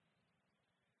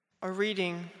A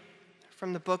reading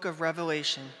from the book of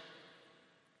Revelation.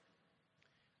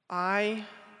 I,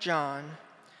 John,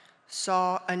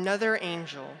 saw another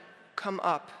angel come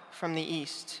up from the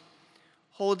east,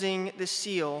 holding the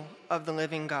seal of the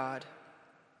living God.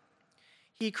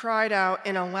 He cried out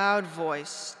in a loud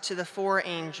voice to the four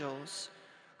angels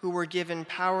who were given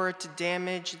power to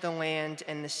damage the land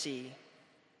and the sea.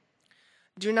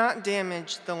 Do not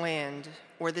damage the land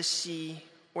or the sea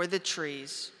or the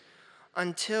trees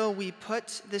until we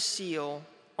put the seal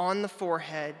on the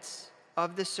foreheads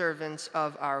of the servants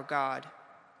of our God.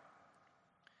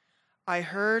 I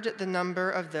heard the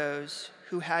number of those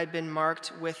who had been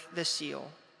marked with the seal,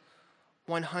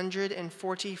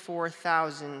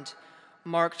 144,000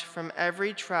 marked from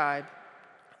every tribe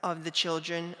of the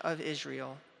children of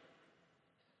Israel.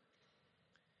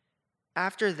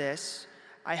 After this,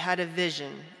 I had a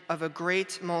vision of a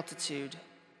great multitude,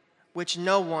 which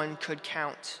no one could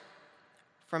count,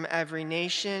 from every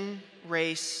nation,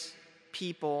 race,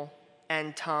 people,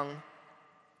 and tongue.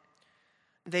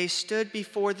 They stood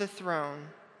before the throne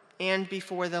and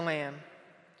before the Lamb,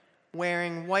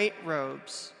 wearing white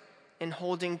robes and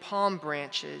holding palm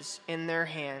branches in their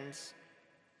hands.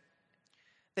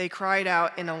 They cried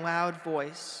out in a loud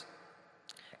voice,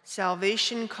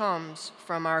 "Salvation comes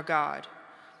from our God,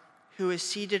 who is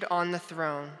seated on the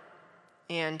throne,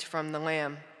 and from the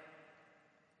Lamb."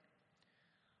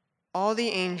 All the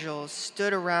angels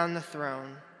stood around the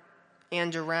throne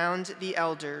and around the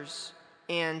elders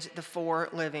and the four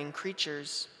living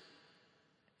creatures.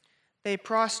 They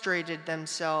prostrated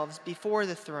themselves before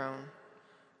the throne,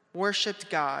 worshiped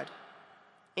God,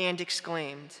 and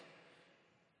exclaimed,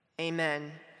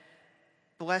 "Amen.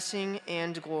 Blessing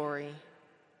and glory,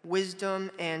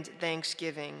 wisdom and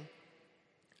thanksgiving,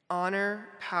 honor,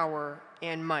 power,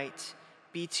 and might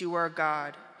be to our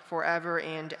God forever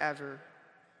and ever.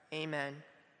 Amen."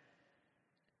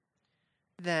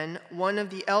 Then one of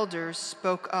the elders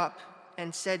spoke up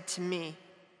and said to me,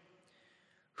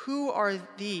 "Who are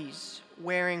these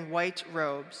wearing white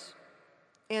robes,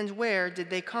 and where did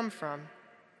they come from?"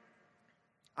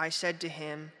 I said to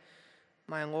him,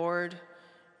 "My Lord,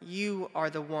 you are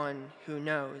the one who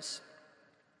knows."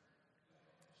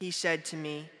 He said to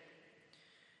me,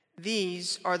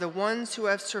 "These are the ones who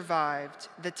have survived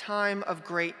the time of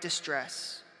great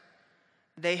distress.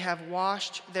 They have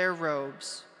washed their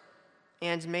robes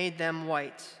and made them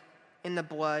white in the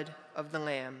blood of the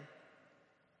Lamb."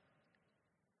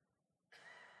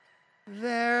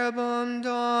 Verbum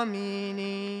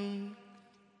Domini.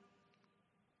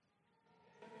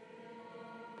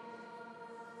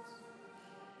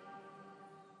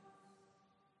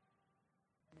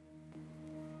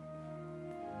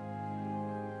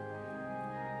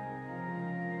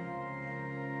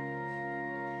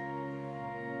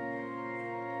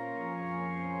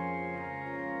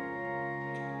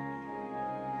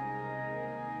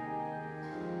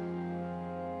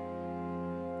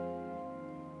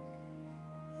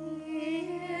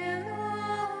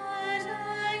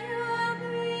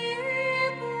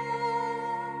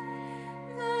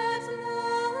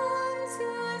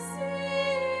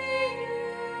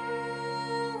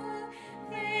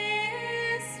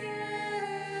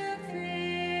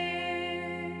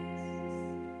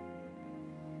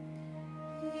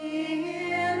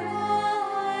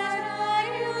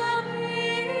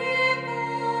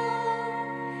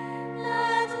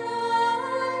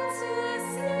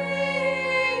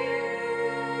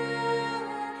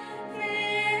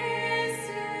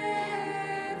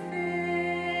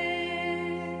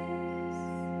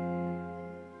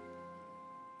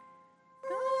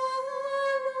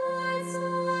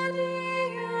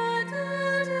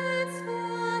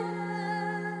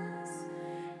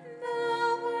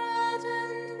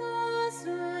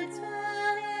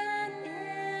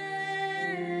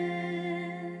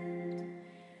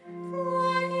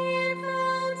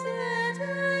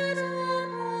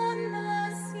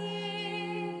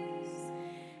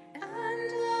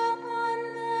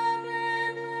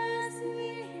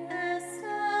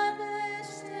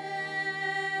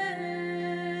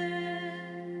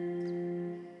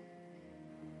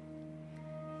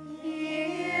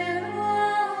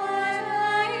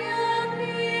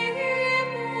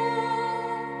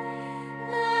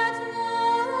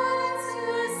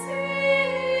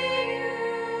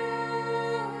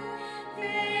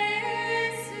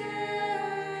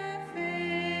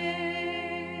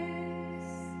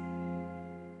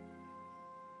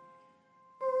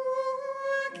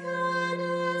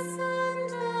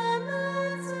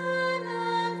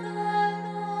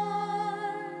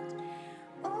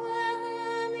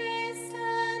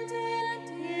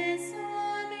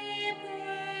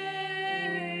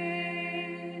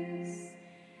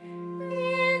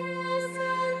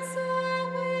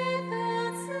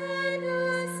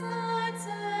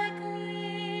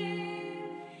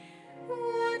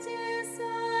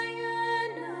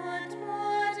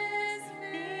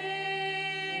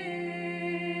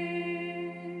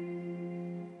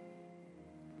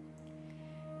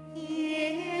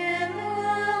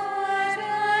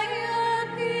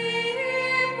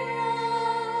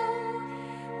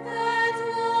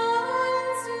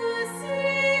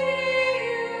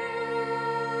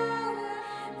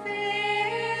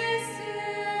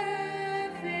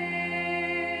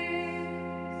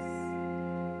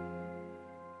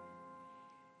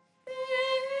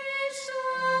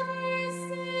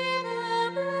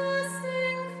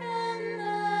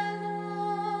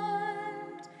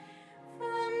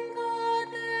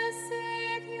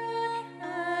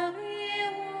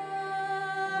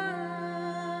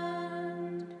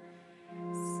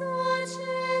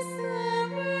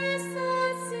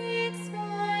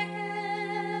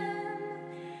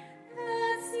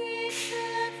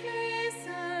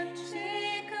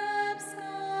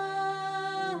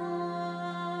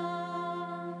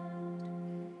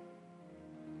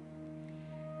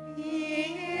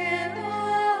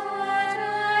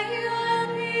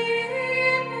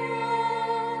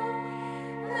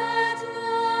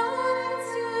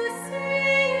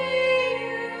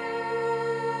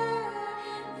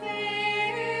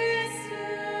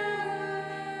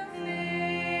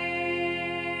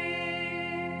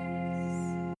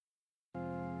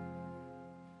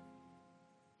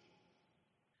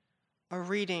 A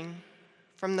reading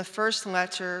from the first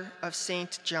letter of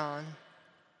St. John.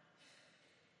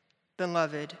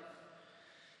 Beloved,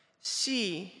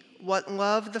 see what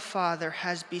love the Father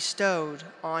has bestowed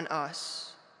on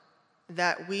us,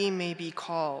 that we may be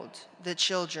called the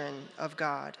children of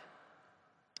God.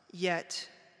 Yet,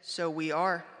 so we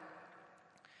are.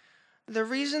 The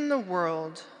reason the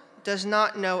world does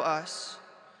not know us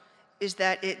is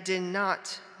that it did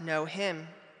not know him.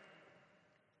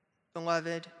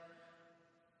 Beloved,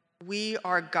 we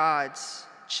are God's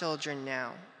children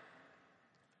now.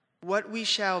 What we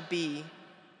shall be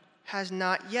has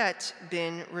not yet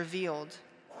been revealed.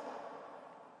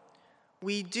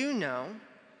 We do know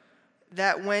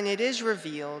that when it is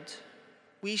revealed,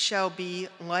 we shall be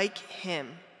like him,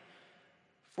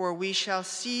 for we shall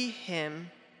see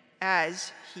him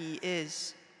as he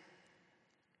is.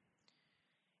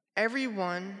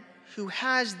 Everyone who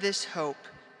has this hope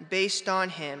based on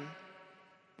him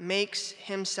makes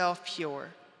himself pure,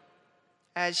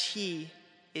 as he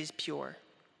is pure.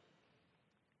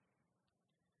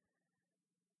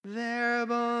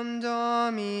 Verbum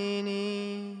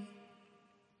Domini.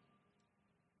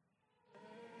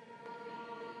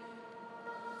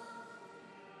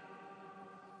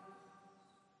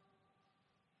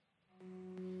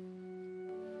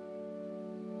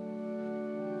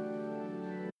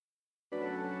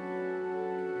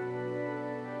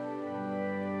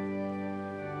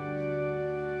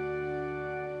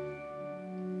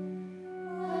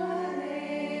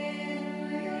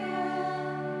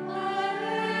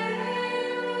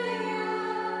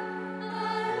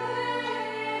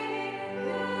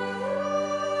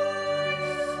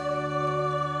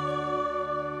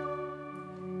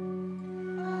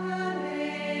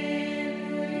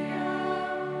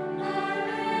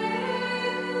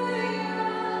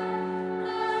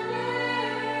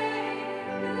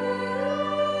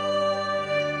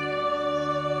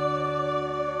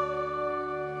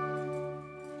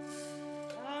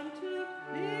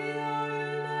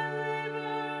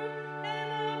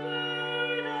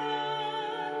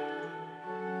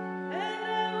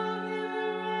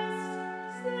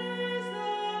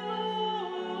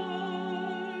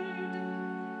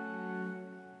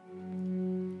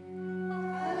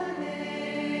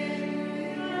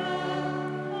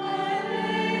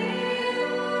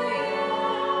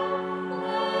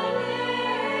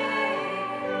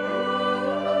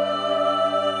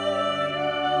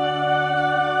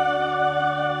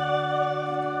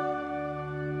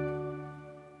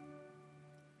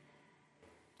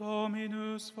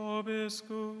 Dominus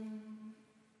vobiscum.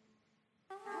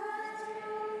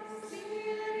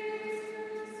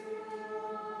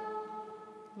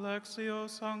 Lectio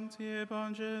Sancti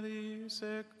Evangelii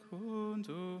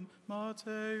secundum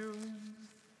Matteum.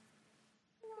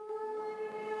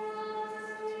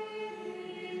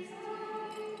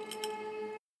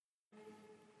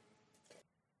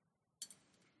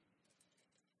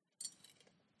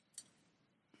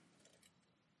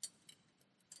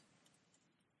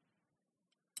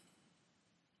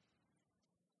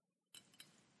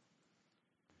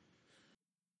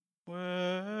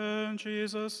 When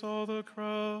Jesus saw the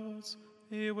crowds,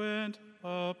 he went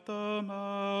up the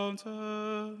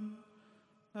mountain.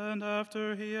 And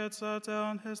after he had sat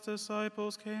down, his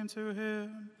disciples came to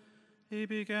him. He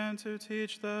began to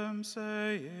teach them,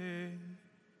 saying,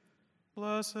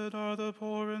 Blessed are the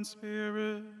poor in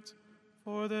spirit,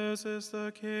 for theirs is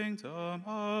the kingdom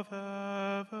of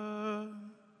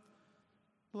heaven.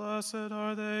 Blessed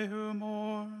are they who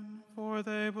mourn, for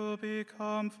they will be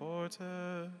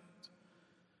comforted.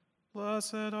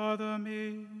 Blessed are the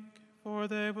meek, for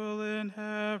they will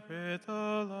inherit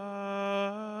the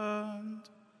land.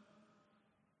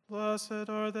 Blessed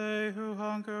are they who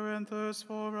hunger and thirst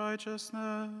for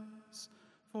righteousness,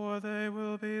 for they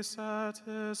will be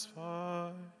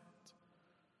satisfied.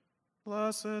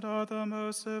 Blessed are the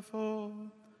merciful,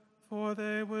 for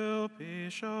they will be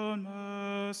shown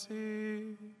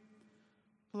mercy.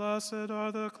 Blessed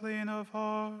are the clean of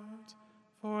heart,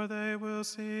 for they will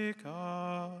see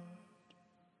God.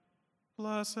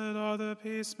 Blessed are the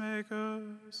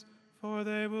peacemakers, for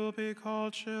they will be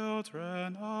called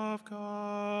children of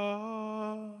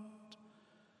God.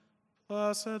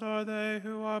 Blessed are they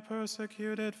who are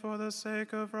persecuted for the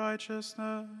sake of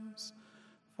righteousness,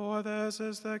 For theirs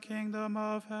is the kingdom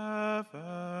of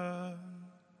heaven.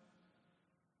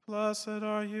 Blessed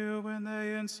are you when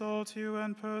they insult you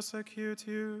and persecute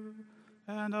you,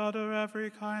 and utter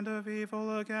every kind of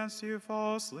evil against you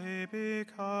falsely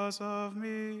because of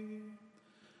me.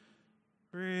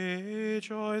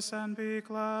 Rejoice and be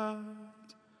glad,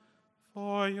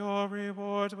 for your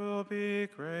reward will be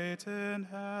great in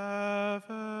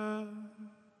heaven.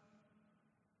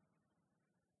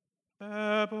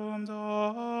 Verbum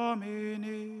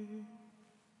Domini.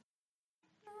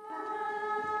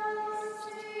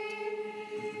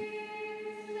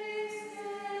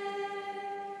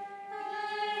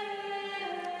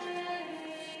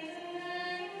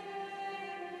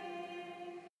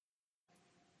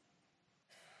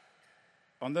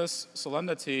 On this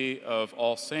solemnity of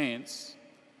All Saints,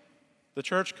 the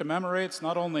Church commemorates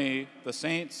not only the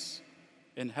saints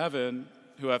in heaven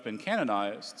who have been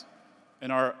canonized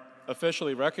and are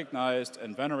officially recognized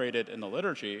and venerated in the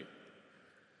liturgy,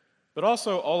 but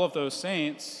also all of those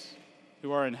saints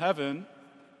who are in heaven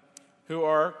who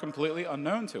are completely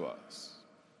unknown to us.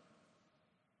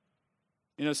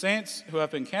 You know, saints who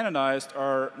have been canonized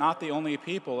are not the only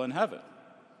people in heaven,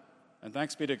 and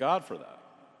thanks be to God for that.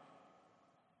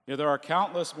 You know, there are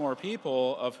countless more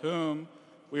people of whom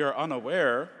we are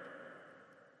unaware,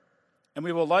 and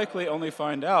we will likely only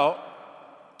find out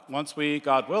once we,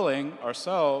 God willing,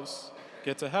 ourselves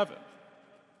get to heaven.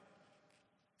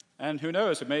 And who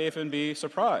knows, we may even be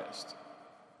surprised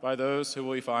by those who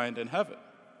we find in heaven.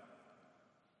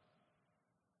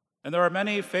 And there are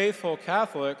many faithful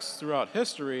Catholics throughout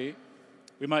history,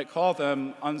 we might call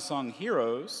them unsung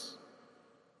heroes,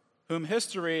 whom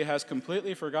history has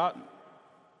completely forgotten,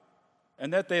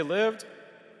 and that they lived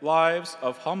lives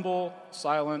of humble,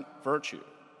 silent virtue.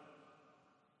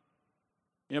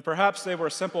 You know, perhaps they were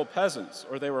simple peasants,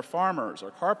 or they were farmers,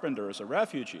 or carpenters, or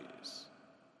refugees,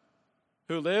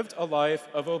 who lived a life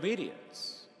of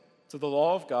obedience to the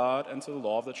law of God and to the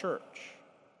law of the Church.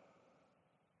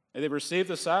 And they received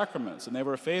the sacraments, and they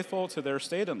were faithful to their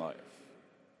state in life.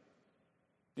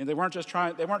 You know, they weren't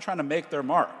trying to make their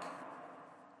mark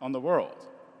on the world.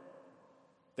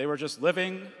 They were just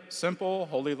living simple,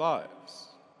 holy lives.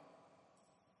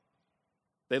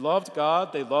 They loved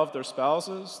God, they loved their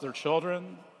spouses, their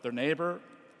children, their neighbor,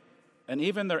 and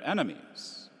even their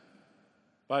enemies,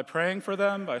 by praying for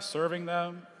them, by serving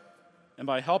them, and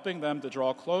by helping them to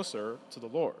draw closer to the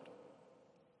Lord.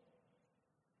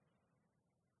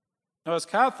 Now, as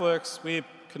Catholics, we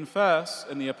confess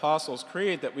in the Apostles'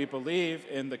 Creed that we believe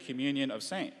in the communion of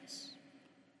saints.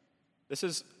 This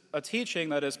is a teaching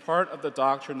that is part of the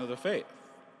doctrine of the faith,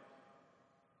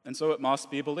 and so it must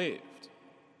be believed.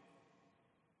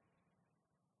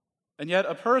 And yet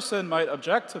a person might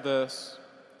object to this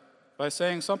by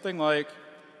saying something like,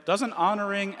 doesn't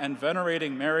honoring and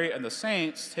venerating Mary and the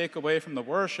saints take away from the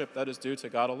worship that is due to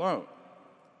God alone?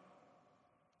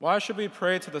 Why should we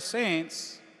pray to the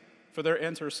saints for their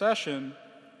intercession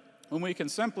when we can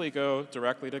simply go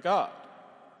directly to God?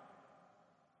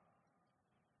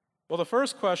 Well, the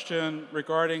first question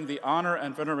regarding the honor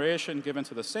and veneration given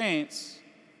to the saints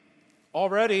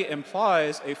already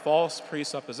implies a false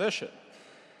presupposition,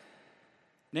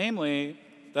 namely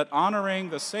that honoring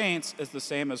the saints is the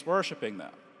same as worshiping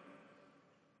them.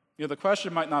 You know, the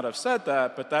question might not have said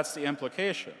that, but that's the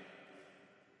implication.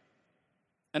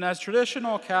 And as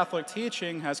traditional Catholic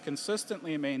teaching has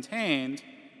consistently maintained,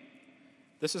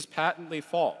 this is patently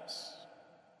false.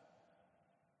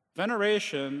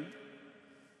 Veneration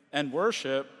and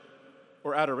worship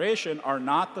or adoration are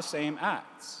not the same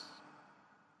acts.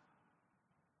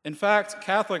 In fact,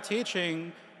 Catholic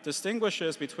teaching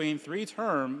distinguishes between three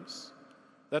terms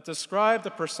that describe the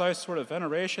precise sort of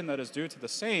veneration that is due to the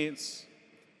saints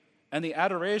and the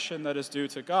adoration that is due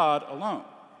to God alone.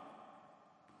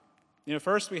 You know,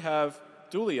 first we have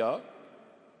dulia,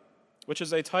 which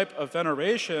is a type of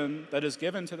veneration that is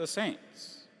given to the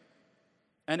saints.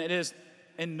 And it is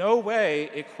in no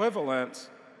way equivalent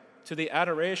to the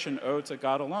adoration owed to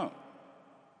God alone.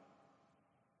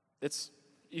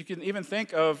 You can even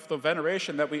think of the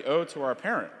veneration that we owe to our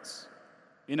parents.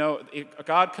 You know,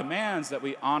 God commands that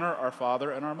we honor our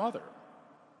father and our mother.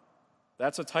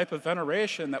 That's a type of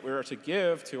veneration that we are to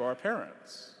give to our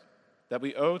parents, that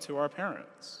we owe to our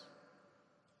parents.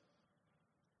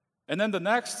 And then the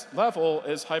next level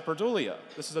is hyperdulia.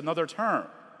 This is another term,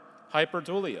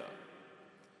 hyperdulia.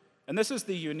 And this is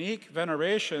the unique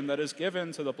veneration that is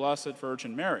given to the Blessed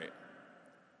Virgin Mary,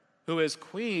 who is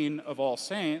Queen of all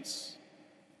saints,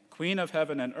 Queen of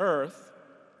heaven and earth,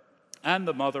 and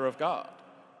the Mother of God.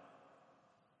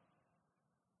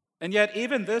 And yet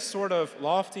even this sort of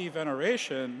lofty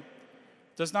veneration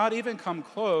does not even come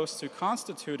close to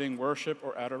constituting worship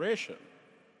or adoration.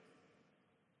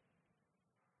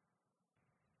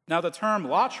 Now, the term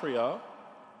latria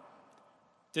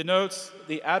denotes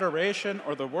the adoration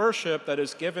or the worship that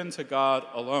is given to God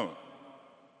alone.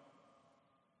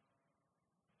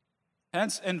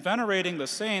 Hence, in venerating the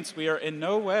saints, we are in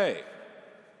no way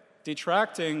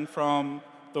detracting from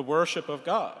the worship of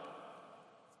God.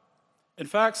 In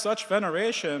fact, such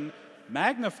veneration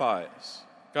magnifies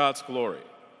God's glory.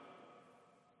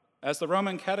 As the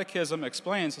Roman Catechism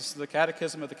explains, this is the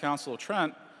Catechism of the Council of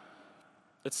Trent,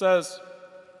 it says,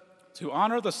 "To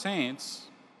honor the saints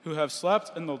who have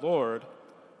slept in the Lord,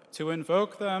 to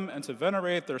invoke them and to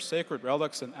venerate their sacred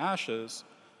relics and ashes,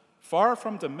 far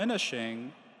from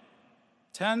diminishing,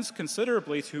 tends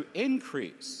considerably to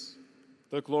increase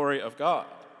the glory of God,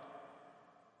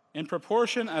 in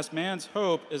proportion as man's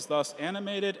hope is thus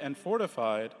animated and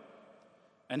fortified,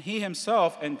 and he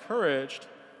himself encouraged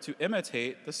to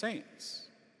imitate the saints."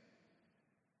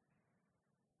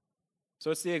 So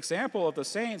it's the example of the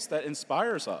saints that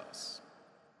inspires us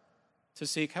to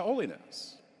seek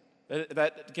holiness,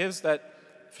 that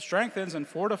strengthens and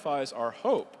fortifies our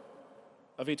hope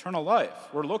of eternal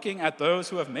life. We're looking at those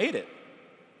who have made it.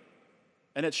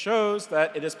 And it shows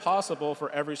that it is possible for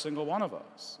every single one of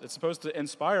us. It's supposed to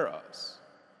inspire us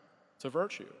to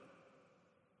virtue.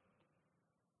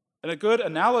 And a good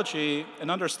analogy in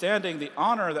understanding the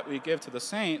honor that we give to the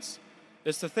saints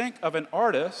is to think of an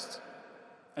artist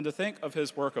and to think of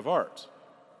his work of art.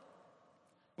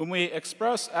 When we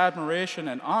express admiration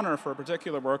and honor for a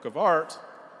particular work of art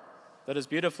that is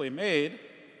beautifully made,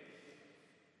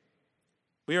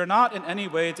 we are not in any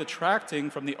way detracting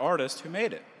from the artist who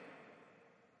made it.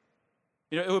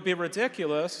 It would be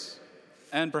ridiculous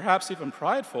and perhaps even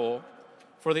prideful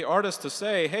for the artist to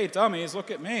say, "Hey, dummies,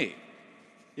 look at me.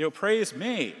 Praise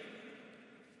me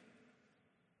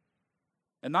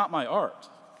and not my art."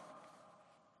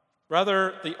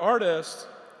 Rather, the artist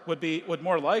would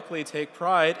more likely take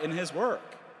pride in his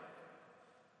work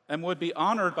and would be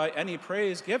honored by any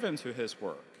praise given to his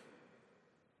work.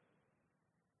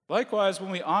 Likewise, when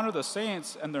we honor the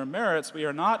saints and their merits, we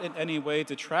are not in any way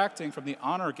detracting from the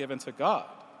honor given to God.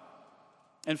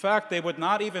 In fact, they would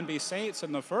not even be saints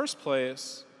in the first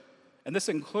place, and this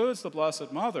includes the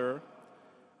Blessed Mother,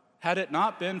 had it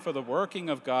not been for the working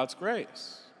of God's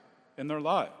grace in their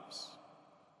lives.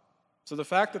 So the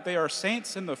fact that they are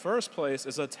saints in the first place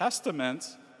is a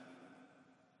testament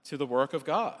to the work of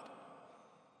God.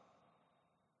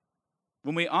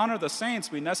 When we honor the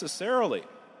saints, we necessarily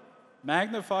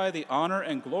magnify the honor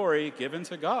and glory given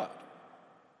to God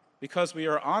because we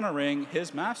are honoring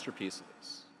his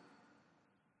masterpieces.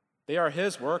 They are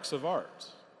his works of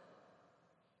art.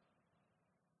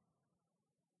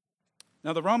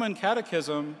 Now, the Roman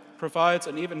Catechism provides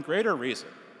an even greater reason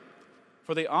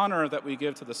for the honor that we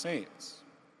give to the saints.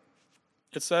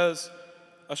 It says,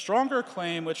 "A stronger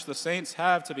claim which the saints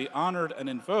have to be honored and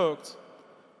invoked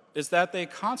is that they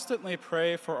constantly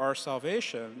pray for our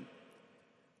salvation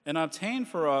and obtain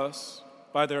for us,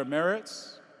 by their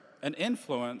merits and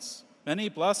influence, many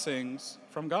blessings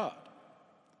from God.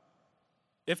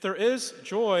 If there is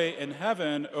joy in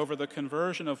heaven over the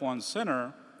conversion of one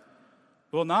sinner,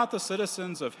 will not the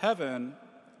citizens of heaven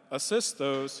assist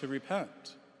those who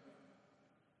repent?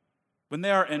 When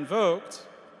they are invoked,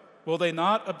 will they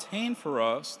not obtain for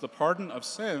us the pardon of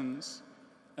sins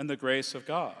and the grace of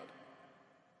God?"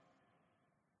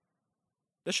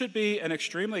 This should be an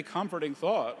extremely comforting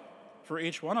thought for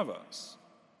each one of us,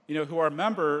 who are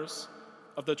members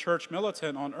of the church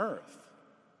militant on earth.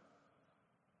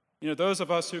 Those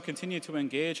of us who continue to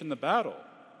engage in the battle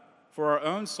for our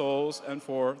own souls and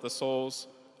for the souls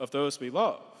of those we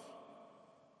love.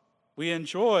 We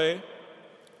enjoy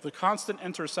the constant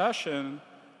intercession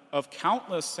of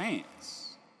countless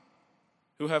saints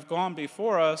who have gone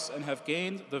before us and have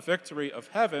gained the victory of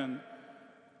heaven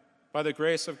by the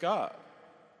grace of God,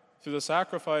 through the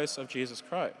sacrifice of Jesus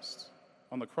Christ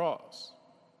on the cross.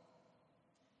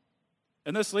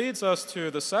 And this leads us to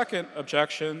the second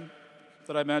objection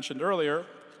that I mentioned earlier,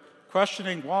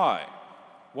 questioning why.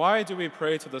 Why do we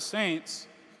pray to the saints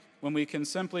when we can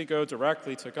simply go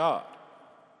directly to God?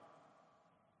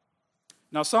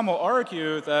 Now, some will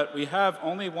argue that we have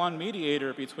only one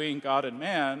mediator between God and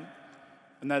man,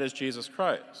 and that is Jesus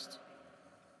Christ.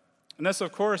 And this,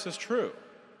 of course, is true.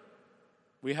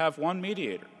 We have one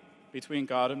mediator between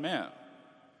God and man.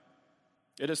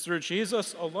 It is through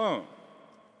Jesus alone,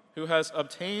 who has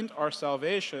obtained our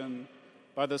salvation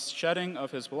by the shedding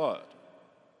of his blood,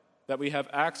 that we have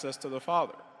access to the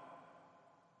Father.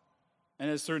 And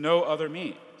it is through no other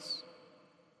means.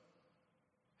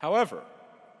 However,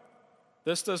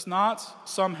 This does not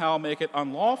somehow make it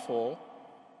unlawful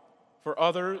for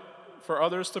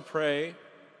others to pray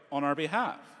on our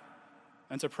behalf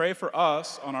and to pray for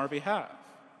us on our behalf.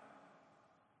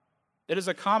 It is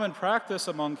a common practice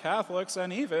among Catholics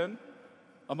and even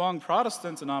among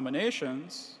Protestant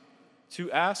denominations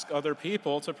to ask other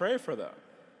people to pray for them.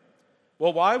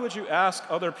 Well, why would you ask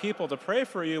other people to pray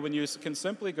for you when you can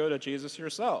simply go to Jesus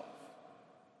yourself?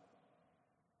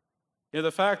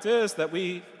 The fact is that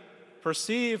we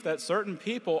perceive that certain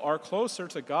people are closer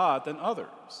to God than others.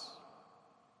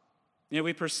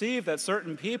 We perceive that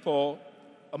certain people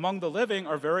among the living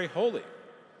are very holy,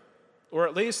 or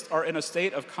at least are in a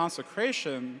state of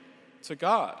consecration to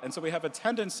God. And so we have a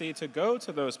tendency to go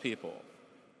to those people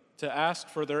to ask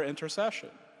for their intercession.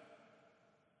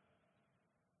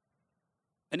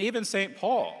 And even St.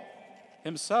 Paul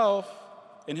himself,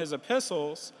 in his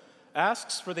epistles,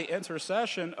 asks for the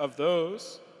intercession of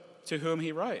those to whom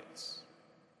he writes.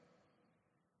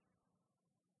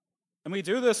 And we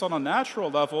do this on a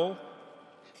natural level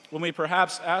when we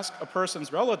perhaps ask a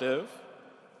person's relative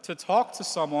to talk to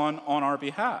someone on our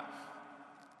behalf,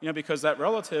 because that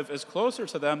relative is closer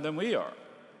to them than we are.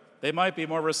 They might be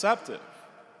more receptive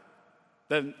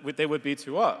than they would be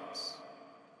to us.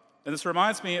 And this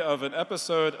reminds me of an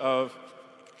episode of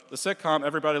the sitcom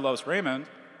Everybody Loves Raymond,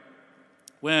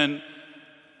 when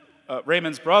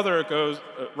Raymond's brother,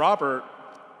 Robert,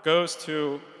 goes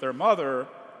to their mother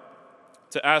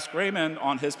to ask Raymond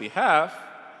on his behalf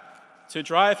to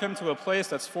drive him to a place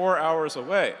that's 4 hours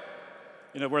away,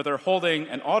 where they're holding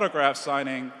an autograph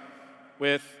signing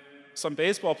with some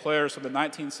baseball players from the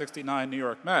 1969 New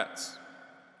York Mets.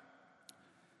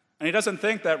 And he doesn't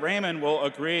think that Raymond will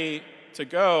agree to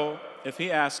go if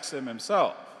he asks him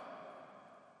himself.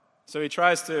 So he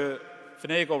tries to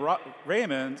finagle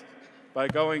Raymond by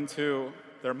going to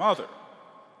their mother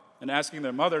and asking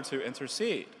their mother to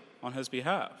intercede on his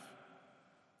behalf,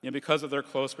 because of their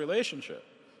close relationship.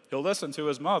 He'll listen to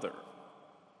his mother.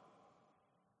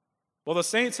 Well, the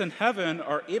saints in heaven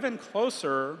are even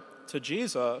closer to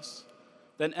Jesus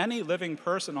than any living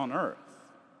person on earth.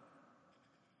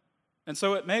 And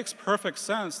so it makes perfect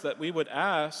sense that we would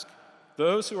ask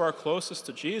those who are closest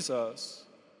to Jesus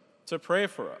to pray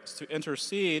for us, to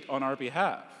intercede on our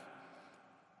behalf.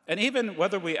 And even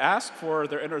whether we ask for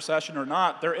their intercession or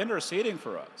not, they're interceding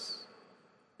for us,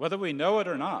 whether we know it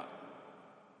or not.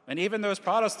 And even those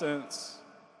Protestants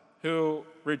who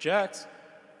reject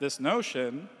this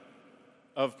notion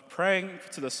of praying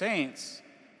to the saints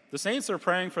are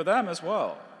praying for them as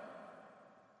well,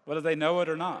 whether they know it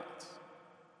or not.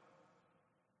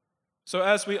 So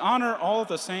as we honor all of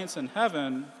the saints in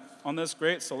heaven on this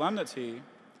great solemnity,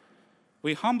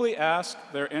 we humbly ask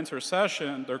their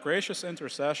intercession, their gracious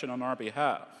intercession on our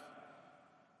behalf,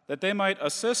 that they might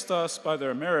assist us by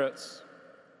their merits,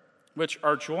 which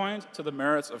are joined to the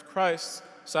merits of Christ's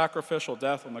sacrificial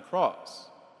death on the cross.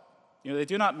 They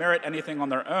do not merit anything on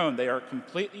their own. They are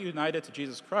completely united to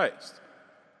Jesus Christ.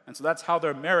 And so that's how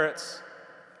their merits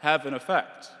have an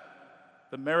effect,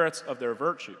 the merits of their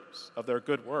virtues, of their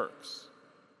good works.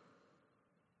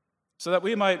 So that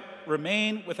we might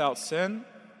remain without sin,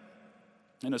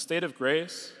 in a state of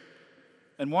grace,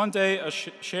 and one day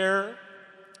share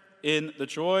in the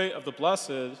joy of the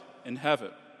blessed in heaven,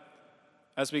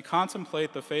 as we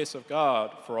contemplate the face of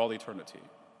God for all eternity.